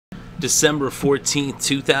December 14th,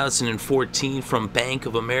 2014, from Bank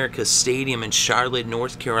of America Stadium in Charlotte,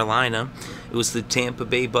 North Carolina. It was the Tampa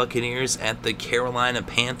Bay Buccaneers at the Carolina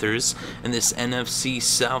Panthers in this NFC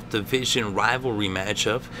South Division rivalry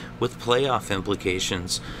matchup with playoff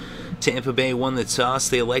implications. Tampa Bay won the toss.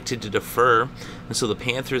 They elected to defer, and so the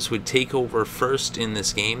Panthers would take over first in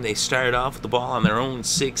this game. They started off with the ball on their own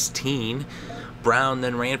 16. Brown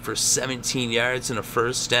then ran for 17 yards and a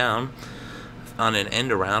first down on an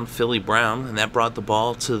end around, Philly Brown, and that brought the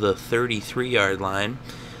ball to the 33-yard line.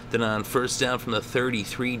 Then on first down from the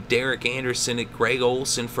 33, Derek Anderson at Greg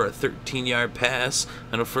Olsen for a 13-yard pass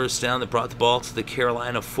on a first down that brought the ball to the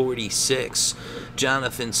Carolina 46.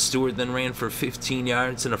 Jonathan Stewart then ran for 15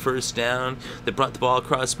 yards and a first down that brought the ball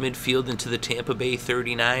across midfield into the Tampa Bay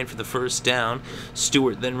 39 for the first down.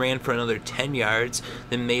 Stewart then ran for another 10 yards,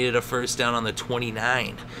 then made it a first down on the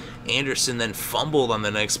 29. Anderson then fumbled on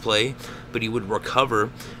the next play, but he would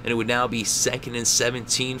recover, and it would now be 2nd and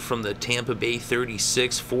 17 from the Tampa Bay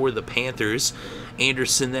 36 for the Panthers.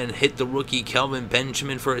 Anderson then hit the rookie Kelvin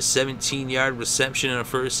Benjamin for a 17-yard reception and a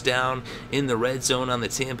first down in the red zone on the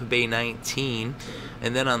Tampa Bay 19.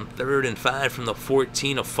 And then on 3rd and 5 from the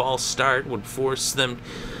 14, a false start would force them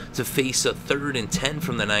to face a 3rd and 10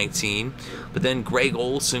 from the 19. But then Greg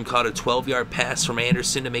Olsen caught a 12-yard pass from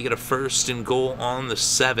Anderson to make it a 1st and goal on the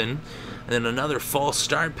 7. And then another false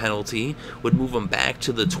start penalty would move them back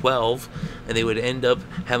to the 12, and they would end up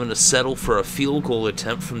having to settle for a field goal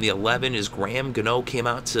attempt from the 11 as Gano came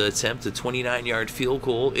out to attempt a 29-yard field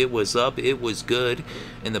goal. It was up, it was good,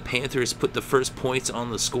 and the Panthers put the first points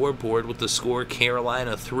on the scoreboard with the score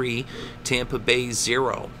Carolina 3, Tampa Bay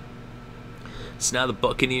 0. So now the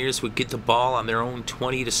Buccaneers would get the ball on their own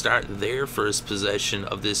 20 to start their first possession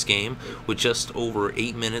of this game with just over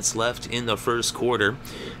 8 minutes left in the first quarter.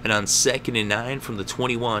 And on 2nd and 9 from the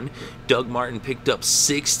 21, Doug Martin picked up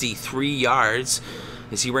 63 yards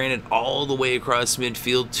as he ran it all the way across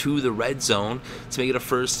midfield to the red zone to make it a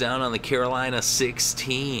first down on the Carolina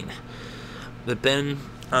 16. But then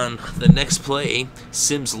on the next play,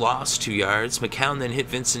 Sims lost 2 yards. McCown then hit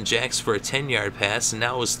Vincent Jacks for a 10-yard pass, and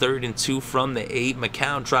now it was 3rd and 2 from the 8.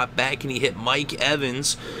 McCown dropped back and he hit Mike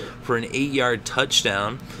Evans for an 8-yard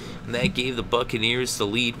touchdown, and that gave the Buccaneers the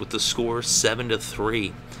lead with the score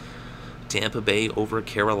 7-3. Tampa Bay over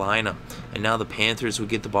Carolina. And now the Panthers would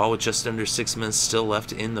get the ball with just under 6 minutes still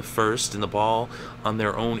left in the first, and the ball on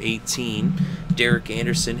their own 18. Derek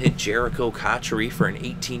Anderson hit Jerricho Cotchery for an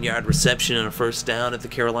 18-yard reception and a first down at the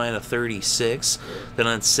Carolina 36. Then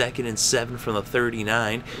on 2nd and 7 from the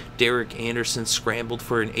 39, Derek Anderson scrambled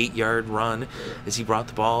for an 8-yard run as he brought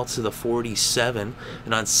the ball to the 47.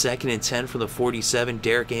 And on 2nd and 10 from the 47,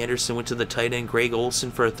 Derek Anderson went to the tight end Greg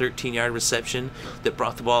Olsen for a 13-yard reception that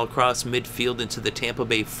brought the ball across midfield into the Tampa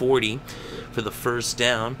Bay 40 for the first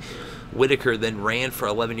down. Whitaker then ran for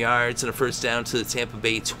 11 yards and a first down to the Tampa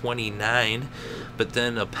Bay 29, but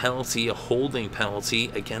then a holding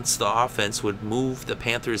penalty against the offense would move the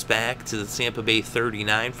Panthers back to the Tampa Bay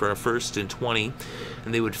 39 for a 1st and 20,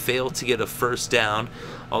 and they would fail to get a first down,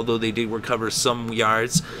 although they did recover some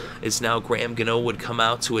yards, as now Gano would come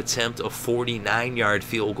out to attempt a 49-yard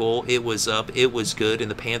field goal. It was up, it was good,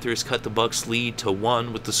 and the Panthers cut the Bucs' lead to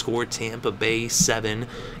 1 with the score Tampa Bay 7,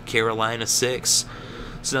 Carolina 6.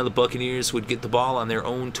 So now the Buccaneers would get the ball on their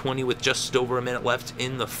own 20 with just over a minute left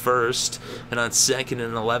in the first. And on 2nd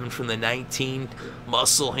and 11 from the 19,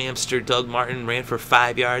 muscle hamster Doug Martin ran for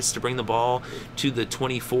 5 yards to bring the ball to the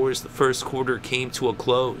 24 as the first quarter came to a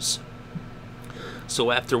close.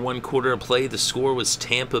 So after 1 quarter of play, the score was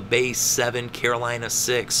Tampa Bay 7, Carolina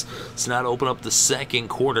 6. So now to open up the second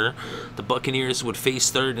quarter, the Buccaneers would face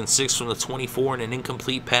 3rd and 6 from the 24, and an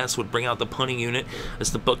incomplete pass would bring out the punting unit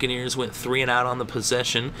as the Buccaneers went 3 and out on the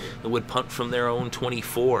possession and would punt from their own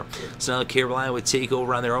 24. So now Carolina would take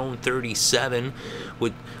over on their own 37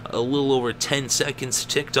 with a little over 10 seconds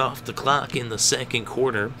ticked off the clock in the second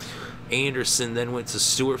quarter. Anderson then went to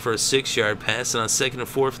Stewart for a 6-yard pass, and on 2nd and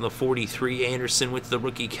 4 from the 43, Anderson went to the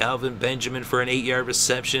rookie Kelvin Benjamin for an 8-yard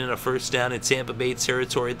reception and a first down in Tampa Bay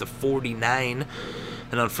territory at the 49.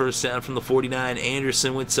 And on first down from the 49,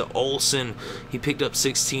 Anderson went to Olsen. He picked up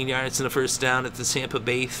 16 yards and a first down at the Tampa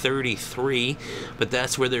Bay 33. But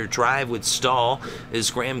that's where their drive would stall,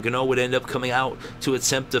 as Gano would end up coming out to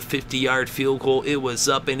attempt a 50-yard field goal. It was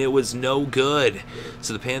up and it was no good.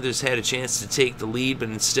 So the Panthers had a chance to take the lead, but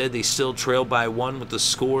instead they still trailed by 1 with the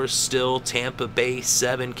score still Tampa Bay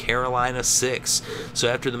 7, Carolina 6. So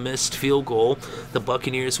after the missed field goal, the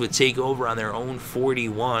Buccaneers would take over on their own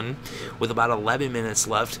 41 with about 11 minutes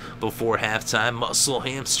minutes left before halftime. Muscle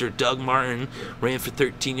hamster Doug Martin ran for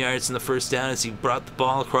 13 yards in the first down as he brought the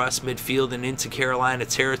ball across midfield and into Carolina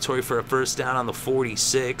territory for a first down on the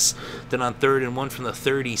 46. Then on 3rd and 1 from the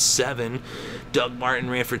 37, Doug Martin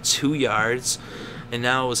ran for 2 yards. And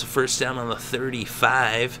now it was a first down on the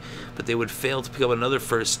 35, but they would fail to pick up another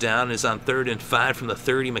first down as on 3rd and 5 from the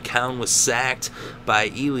 30, McCown was sacked by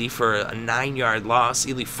Ely for a 9-yard loss.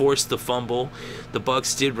 Ely forced the fumble. The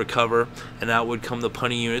Bucs did recover, and out would come the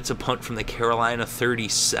punting unit to punt from the Carolina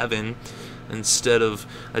 37 instead of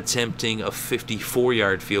attempting a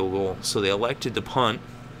 54-yard field goal. So they elected to punt.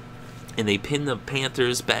 And they pinned the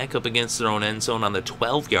Panthers back up against their own end zone on the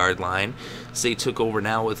 12-yard line. So they took over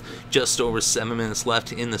now with just over 7 minutes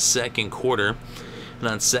left in the second quarter. And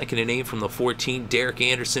on 2nd and 8 from the 14, Derek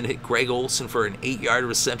Anderson hit Greg Olsen for an 8-yard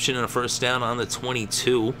reception and a first down on the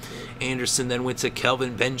 22. Anderson then went to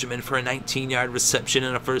Kelvin Benjamin for a 19-yard reception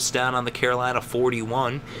and a first down on the Carolina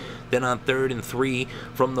 41. Then on 3rd and 3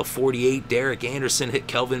 from the 48, Derek Anderson hit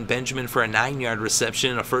Kelvin Benjamin for a 9-yard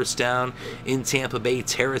reception and a first down in Tampa Bay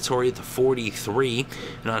territory at the 43.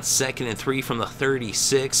 And on 2nd and 3 from the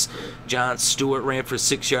 36, John Stewart ran for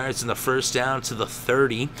 6 yards in the first down to the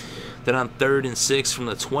 30. Then on 3rd and 6 from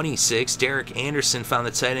the 26, Derek Anderson found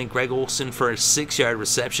the tight end Greg Olsen for a 6-yard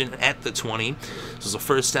reception at the 20. This was a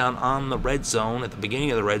first down on the red zone, at the beginning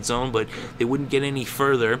of the red zone, but they wouldn't get any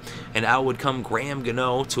further. And out would come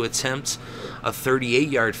Gano to attempt a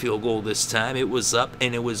 38-yard field goal this time. It was up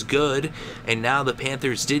and it was good. And now the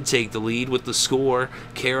Panthers did take the lead with the score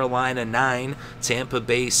Carolina 9, Tampa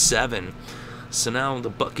Bay 7. So now the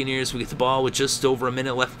Buccaneers will get the ball with just over a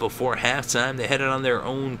minute left before halftime. They had it on their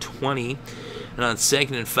own 20. And on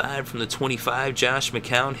 2nd and 5 from the 25, Josh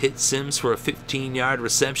McCown hit Sims for a 15-yard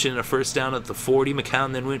reception and a first down at the 40.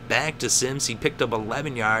 McCown then went back to Sims. He picked up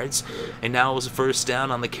 11 yards. And now it was a first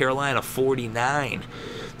down on the Carolina 49.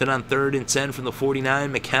 Then on 3rd and 10 from the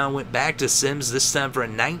 49, McCown went back to Sims, this time for a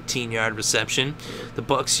 19-yard reception. The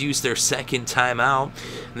Bucs used their second timeout,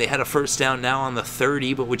 and they had a first down now on the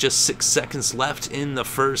 30, but with just 6 seconds left in the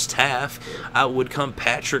first half, out would come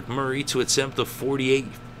Patrick Murray to attempt the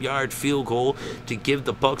 48-yard field goal to give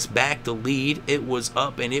the Bucs back the lead. It was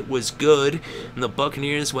up and it was good, and the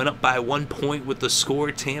Buccaneers went up by 1 point with the score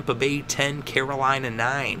Tampa Bay 10, Carolina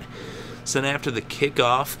 9. So then after the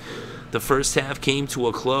kickoff, the first half came to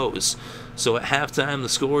a close. So at halftime, the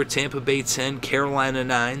score Tampa Bay 10, Carolina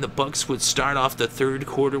 9. The Bucs would start off the third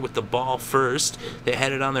quarter with the ball first. They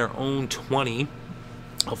had it on their own 20.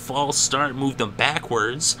 A false start moved them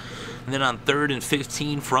backwards. And then on 3rd and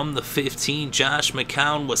 15 from the 15, Josh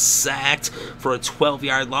McCown was sacked for a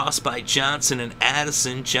 12-yard loss by Johnson and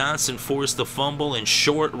Addison. Johnson forced the fumble and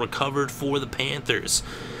Short recovered for the Panthers.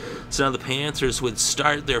 So now the Panthers would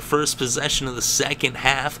start their first possession of the second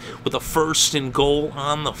half with a 1st and goal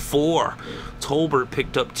on the 4. Tolbert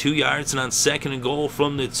picked up 2 yards, and on 2nd and goal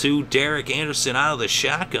from the 2, Derek Anderson out of the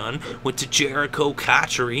shotgun went to Jerricho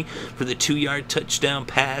Cotchery for the 2-yard touchdown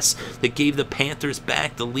pass that gave the Panthers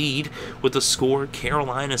back the lead with the score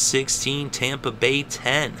Carolina 16, Tampa Bay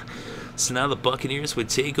 10. So now the Buccaneers would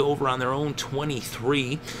take over on their own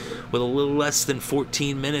 23 with a little less than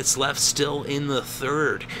 14 minutes left still in the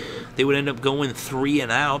third. They would end up going 3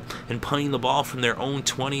 and out and punting the ball from their own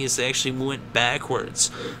 20 as they actually went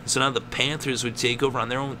backwards. So now the Panthers would take over on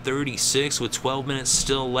their own 36 with 12 minutes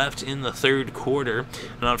still left in the third quarter.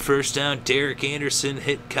 And on first down, Derek Anderson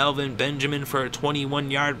hit Kelvin Benjamin for a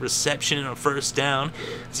 21-yard reception and a first down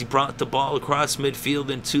as he brought the ball across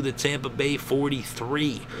midfield into the Tampa Bay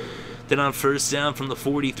 43. Then on first down from the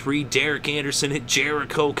 43, Derek Anderson hit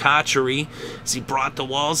Jerricho Cotchery as he brought the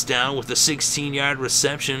walls down with a 16-yard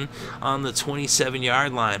reception on the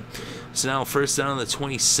 27-yard line. So now first down on the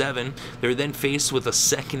 27. They were then faced with a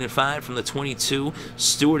 2nd and 5 from the 22.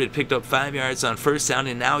 Stewart had picked up 5 yards on first down,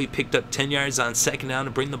 and now he picked up 10 yards on second down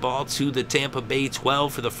to bring the ball to the Tampa Bay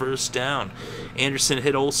 12 for the first down. Anderson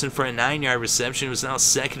hit Olsen for a 9-yard reception. It was now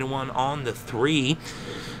 2nd and 1 on the 3.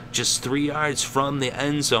 Just 3 yards from the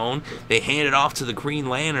end zone. They handed off to the Green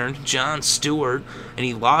Lantern, John Stewart, and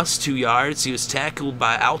he lost 2 yards. He was tackled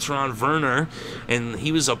by Alteron Werner, and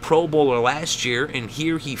he was a Pro Bowler last year, and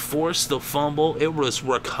here he forced the fumble. It was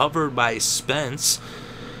recovered by Spence.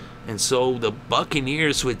 And so the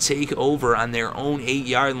Buccaneers would take over on their own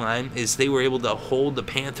 8-yard line as they were able to hold the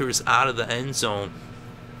Panthers out of the end zone.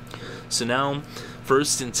 So now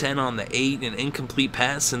 1st and 10 on the 8, an incomplete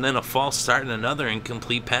pass, and then a false start and another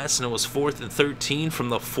incomplete pass, and it was 4th and 13 from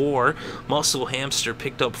the 4. Muscle Hamster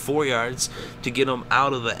picked up 4 yards to get them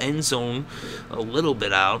out of the end zone, a little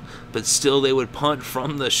bit out, but still they would punt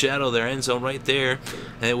from the shadow of their end zone right there,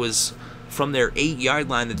 and it was from their 8-yard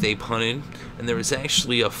line that they punted, and there was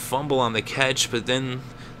actually a fumble on the catch, but then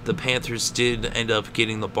the Panthers did end up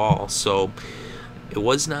getting the ball. So it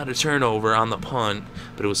was not a turnover on the punt,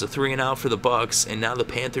 but it was a 3-and-out for the Bucs, and now the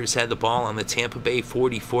Panthers had the ball on the Tampa Bay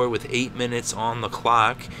 44 with 8 minutes on the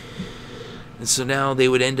clock. And so now they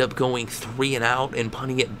would end up going 3-and-out and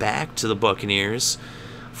punting it back to the Buccaneers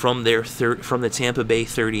from the Tampa Bay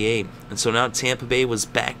 38. And so now Tampa Bay was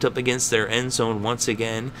backed up against their end zone once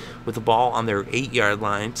again with the ball on their 8-yard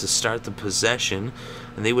line to start the possession,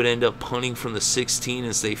 and they would end up punting from the 16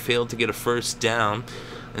 as they failed to get a first down.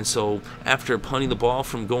 And so after punting the ball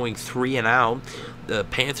from going 3-and-out, the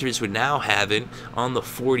Panthers would now have it on the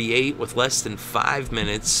 48 with less than 5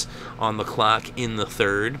 minutes on the clock in the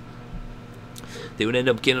third. They would end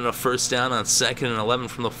up getting a first down on 2nd and 11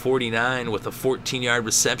 from the 49 with a 14-yard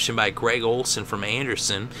reception by Greg Olsen from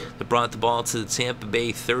Anderson that brought the ball to the Tampa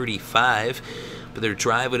Bay 35. But their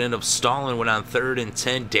drive would end up stalling when on 3rd and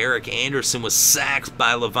 10, Derek Anderson was sacked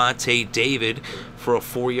by Levante David for a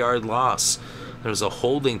 4-yard loss. There was a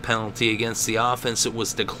holding penalty against the offense that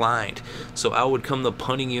was declined. So out would come the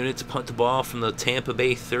punting unit to punt the ball from the Tampa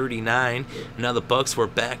Bay 39. And now the Bucs were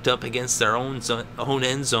backed up against their own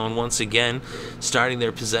end zone once again, starting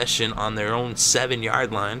their possession on their own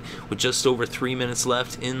 7-yard line with just over 3 minutes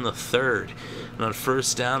left in the third. And on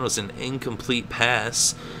first down was an incomplete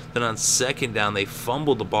pass. Then on second down, they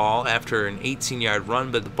fumbled the ball after an 18-yard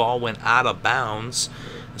run, but the ball went out of bounds.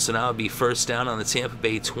 So now it would be first down on the Tampa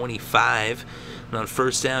Bay 25. And on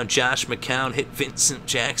first down, Josh McCown hit Vincent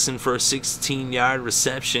Jackson for a 16-yard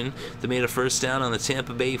reception that made a first down on the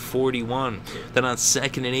Tampa Bay 41. Then on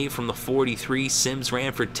 2nd and 8 from the 43, Sims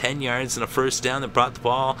ran for 10 yards and a first down that brought the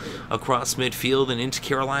ball across midfield and into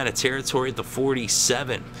Carolina territory at the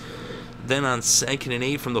 47. Then on 2nd and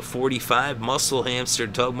 8 from the 45, muscle hamster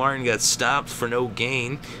Doug Martin got stopped for no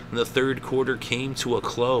gain, and the third quarter came to a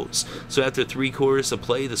close. So after 3 quarters of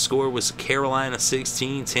play, the score was Carolina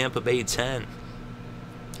 16, Tampa Bay 10.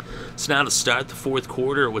 So now to start the fourth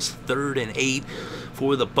quarter, it was 3rd and 8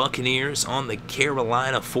 for the Buccaneers on the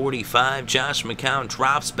Carolina 45. Josh McCown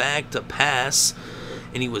drops back to pass,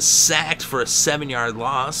 and he was sacked for a 7-yard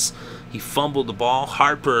loss. He fumbled the ball.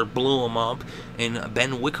 Harper blew him up, and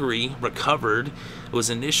Ben Wickery recovered. It was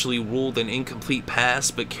initially ruled an incomplete pass,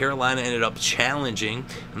 but Carolina ended up challenging,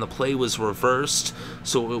 and the play was reversed.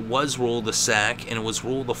 So it was ruled a sack, and it was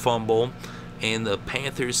ruled a fumble. And the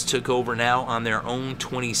Panthers took over now on their own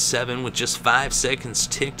 27 with just 5 seconds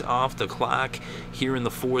ticked off the clock here in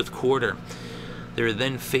the fourth quarter. They were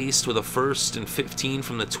then faced with a 1st and 15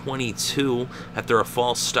 from the 22 after a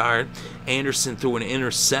false start. Anderson threw an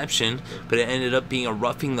interception, but it ended up being a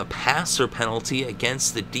roughing the passer penalty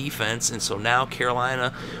against the defense, and so now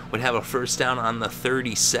Carolina would have a first down on the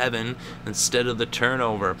 37 instead of the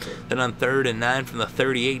turnover. Then on 3rd and 9 from the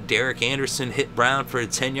 38, Derek Anderson hit Brown for a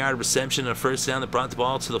 10-yard reception and a first down that brought the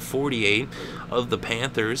ball to the 48 of the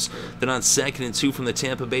Panthers. Then on 2nd and 2 from the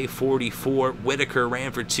Tampa Bay 44, Whitaker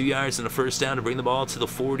ran for 2 yards and a first down to bring the ball to the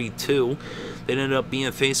 42. They ended up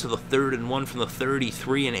being faced with a 3rd and 1 from the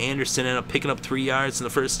 33, and Anderson ended up picking up 3 yards and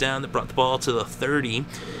the first down that brought the ball to the 30.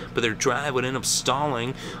 But their drive would end up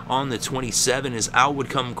stalling on the 27 as out would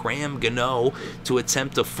come Graham Gano to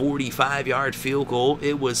attempt a 45-yard field goal.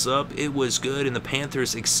 It was up, it was good, and the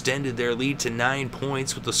Panthers extended their lead to 9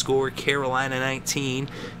 points with the score Carolina 19,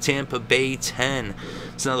 Tampa Bay 10.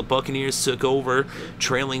 So now the Buccaneers took over,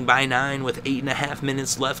 trailing by 9 with 8.5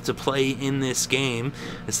 minutes left to play in this game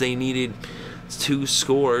as they needed 2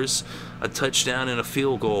 scores, a touchdown and a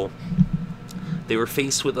field goal. They were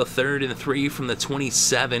faced with a 3rd and 3 from the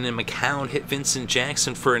 27, and McCown hit Vincent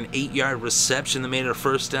Jackson for an 8-yard reception that made it a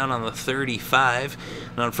first down on the 35.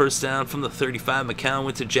 And on first down from the 35, McCown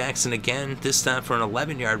went to Jackson again, this time for an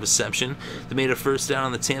 11-yard reception that made a first down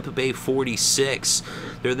on the Tampa Bay 46.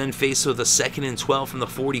 They were then faced with a 2nd and 12 from the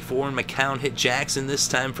 44, and McCown hit Jackson this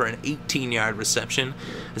time for an 18-yard reception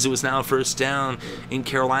as it was now a first down in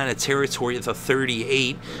Carolina territory at the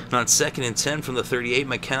 38. And on 2nd and 10 from the 38,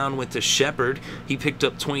 McCown went to Shepard. He picked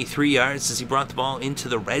up 23 yards as he brought the ball into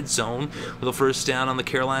the red zone with a first down on the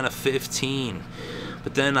Carolina 15.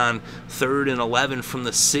 But then on 3rd and 11 from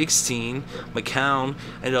the 16, McCown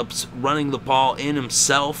ended up running the ball in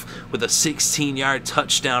himself with a 16-yard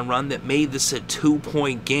touchdown run that made this a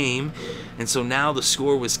 2-point game. And so now the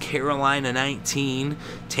score was Carolina 19,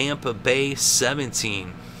 Tampa Bay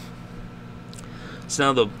 17. So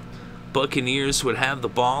now the Buccaneers would have the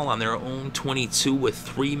ball on their own 22 with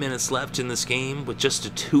 3 minutes left in this game with just a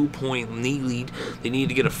 2-point lead. They needed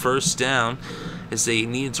to get a first down as they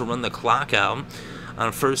needed to run the clock out.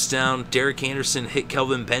 On first down, Derek Anderson hit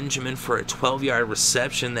Kelvin Benjamin for a 12-yard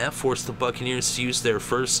reception. That forced the Buccaneers to use their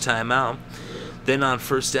first timeout. Then on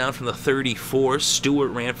first down from the 34, Stewart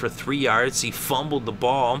ran for 3 yards. He fumbled the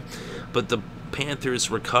ball, but the Panthers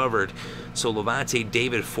recovered. So Levante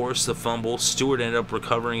David forced the fumble. Stewart ended up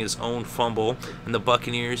recovering his own fumble, and the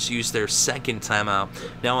Buccaneers used their second timeout.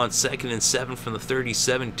 Now on 2nd and 7 from the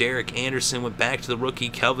 37, Derek Anderson went back to the rookie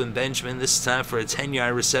Kelvin Benjamin, this time for a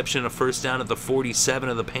 10-yard reception, a first down at the 47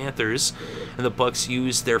 of the Panthers, and the Bucs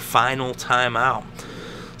used their final timeout.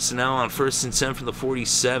 So now on 1st and 10 from the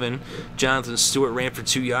 47, Jonathan Stewart ran for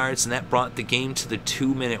 2 yards, and that brought the game to the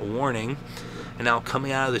 2-minute warning. And now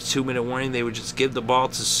coming out of the 2-minute warning, they would just give the ball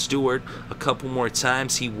to Stewart a couple more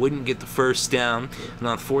times. He wouldn't get the first down. And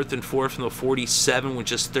on 4th and 4 from the 47, with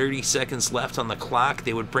just 30 seconds left on the clock,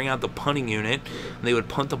 they would bring out the punting unit, and they would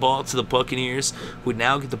punt the ball to the Buccaneers, who would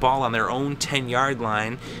now get the ball on their own 10-yard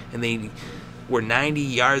line. And they were 90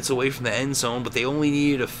 yards away from the end zone, but they only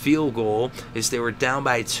needed a field goal as they were down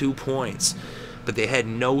by 2 points. But they had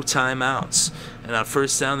no timeouts. And on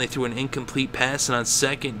first down, they threw an incomplete pass. And on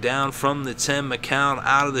second down from the 10, McCown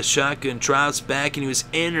out of the shotgun drops back, and he was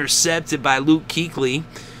intercepted by Luke Kuechly.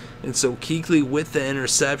 And so Kuechly with the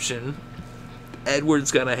interception.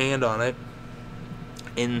 Edwards got a hand on it.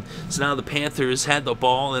 And so now the Panthers had the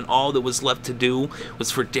ball, and all that was left to do was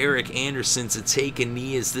for Derek Anderson to take a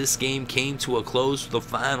knee as this game came to a close with the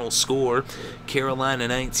final score, Carolina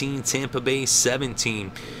 19, Tampa Bay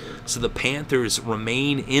 17. So the Panthers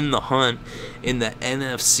remain in the hunt in the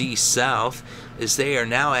NFC South, as they are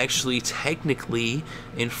now actually technically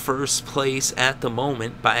in first place at the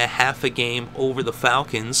moment by a half a game over the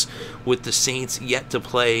Falcons, with the Saints yet to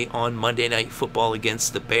play on Monday Night Football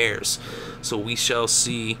against the Bears. So we shall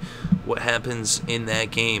see what happens in that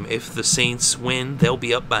game. If the Saints win, they'll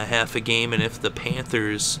be up by half a game, and if the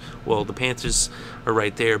Panthers, well, the Panthers are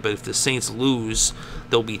right there, but if the Saints lose,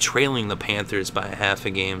 they'll be trailing the Panthers by a half a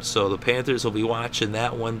game. So the Panthers will be watching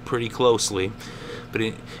that one pretty closely. But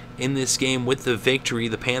in this game, with the victory,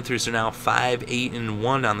 the Panthers are now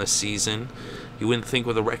 5-8-1 on the season. You wouldn't think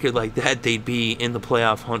with a record like that they'd be in the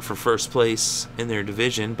playoff hunt for first place in their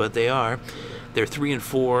division, but they are. They're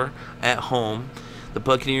 3-4 at home. The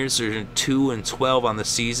Buccaneers are 2-12 on the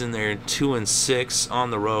season. They're 2-6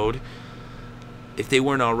 on the road. If they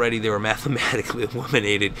weren't already, they were mathematically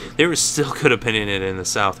eliminated. They were still could have been in it in the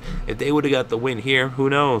South. If they would have got the win here, who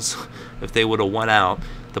knows? If they would have won out,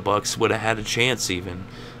 the Bucs would have had a chance even.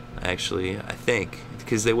 Actually, I think,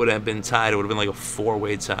 because they would have been tied. It would have been like a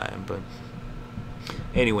 4-way tie. But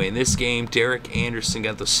anyway, in this game, Derek Anderson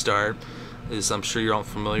got the start. As I'm sure you're all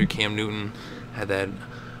familiar, Cam Newton had that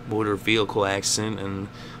motor vehicle accident, and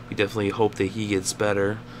we definitely hope that he gets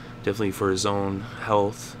better, definitely for his own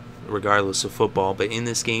health, regardless of football. But in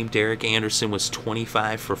this game, Derek Anderson was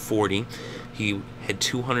 25 for 40. He had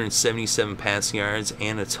 277 passing yards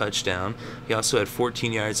and a touchdown. He also had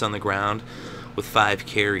 14 yards on the ground with 5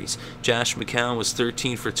 carries. Josh McCown was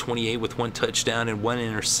 13 for 28 with 1 touchdown and 1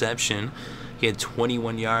 interception. He had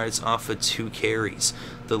 21 yards off of 2 carries.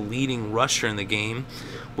 The leading rusher in the game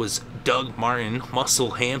was Doug Martin.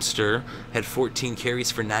 Muscle Hamster had 14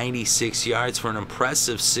 carries for 96 yards for an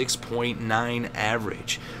impressive 6.9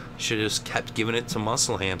 average. Should have just kept giving it to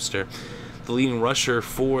Muscle Hamster. The leading rusher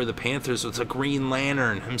for the Panthers was the Green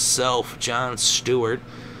Lantern himself, John Stewart.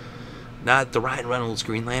 Not the Ryan Reynolds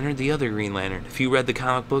Green Lantern, the other Green Lantern. If you read the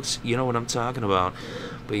comic books, you know what I'm talking about.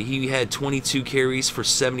 But he had 22 carries for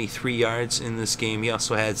 73 yards in this game. He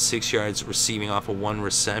also had 6 yards receiving off of 1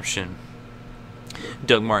 reception.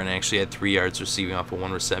 Doug Martin actually had 3 yards receiving off of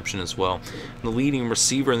 1 reception as well. The leading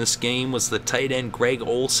receiver in this game was the tight end Greg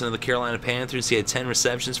Olsen of the Carolina Panthers. He had 10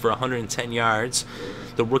 receptions for 110 yards.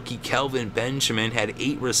 The rookie Kelvin Benjamin had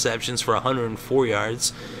 8 receptions for 104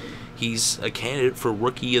 yards. He's a candidate for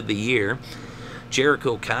Rookie of the Year.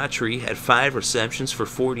 Jerricho Cotchery had 5 receptions for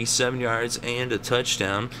 47 yards and a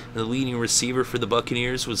touchdown. The leading receiver for the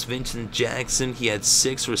Buccaneers was Vincent Jackson. He had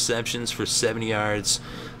 6 receptions for 70 yards.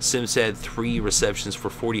 Sims had 3 receptions for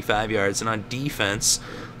 45 yards. And on defense,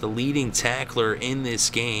 the leading tackler in this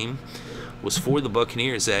game was for the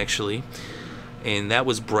Buccaneers, actually. And that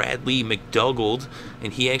was Bradley McDougald,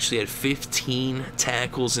 and he actually had 15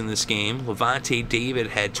 tackles in this game. Levante David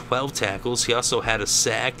had 12 tackles. He also had a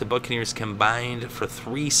sack. The Buccaneers combined for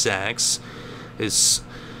 3 sacks. The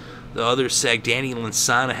other sack, Danny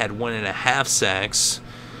Lansana, had 1.5 sacks,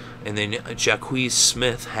 and then Jacquez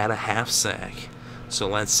Smith had a half sack. So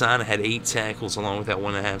Lansana had 8 tackles along with that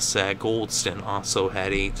 1.5 sack. Goldston also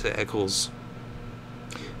had 8 tackles.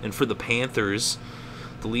 And for the Panthers,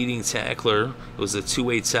 the leading tackler was a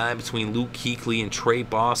 2-way tie between Luke Kuechly and Trey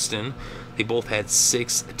Boston. They both had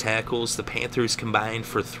 6 tackles. The Panthers combined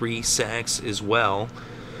for 3 sacks as well.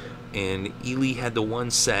 And Ely had the 1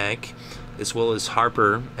 sack, as well as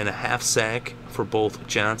Harper, and a half sack for both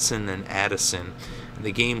Johnson and Addison. And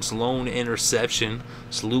the game's lone interception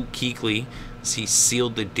was Luke Kuechly, as he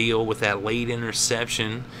sealed the deal with that late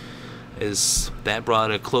interception, as that brought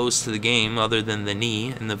a close to the game other than the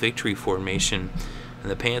knee and the victory formation. And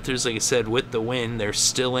the Panthers, like I said, with the win, they're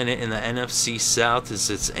still in it in the NFC South, as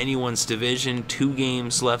it's anyone's division. 2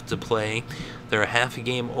 games left to play. They're a half a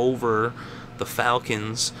game over the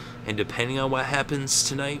Falcons, and depending on what happens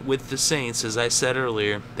tonight with the Saints, as I said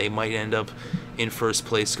earlier, they might end up in first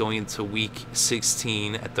place going into Week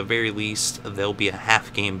 16. At the very least, they'll be a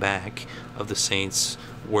half game back of the Saints'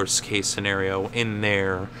 worst case scenario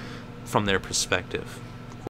from their perspective.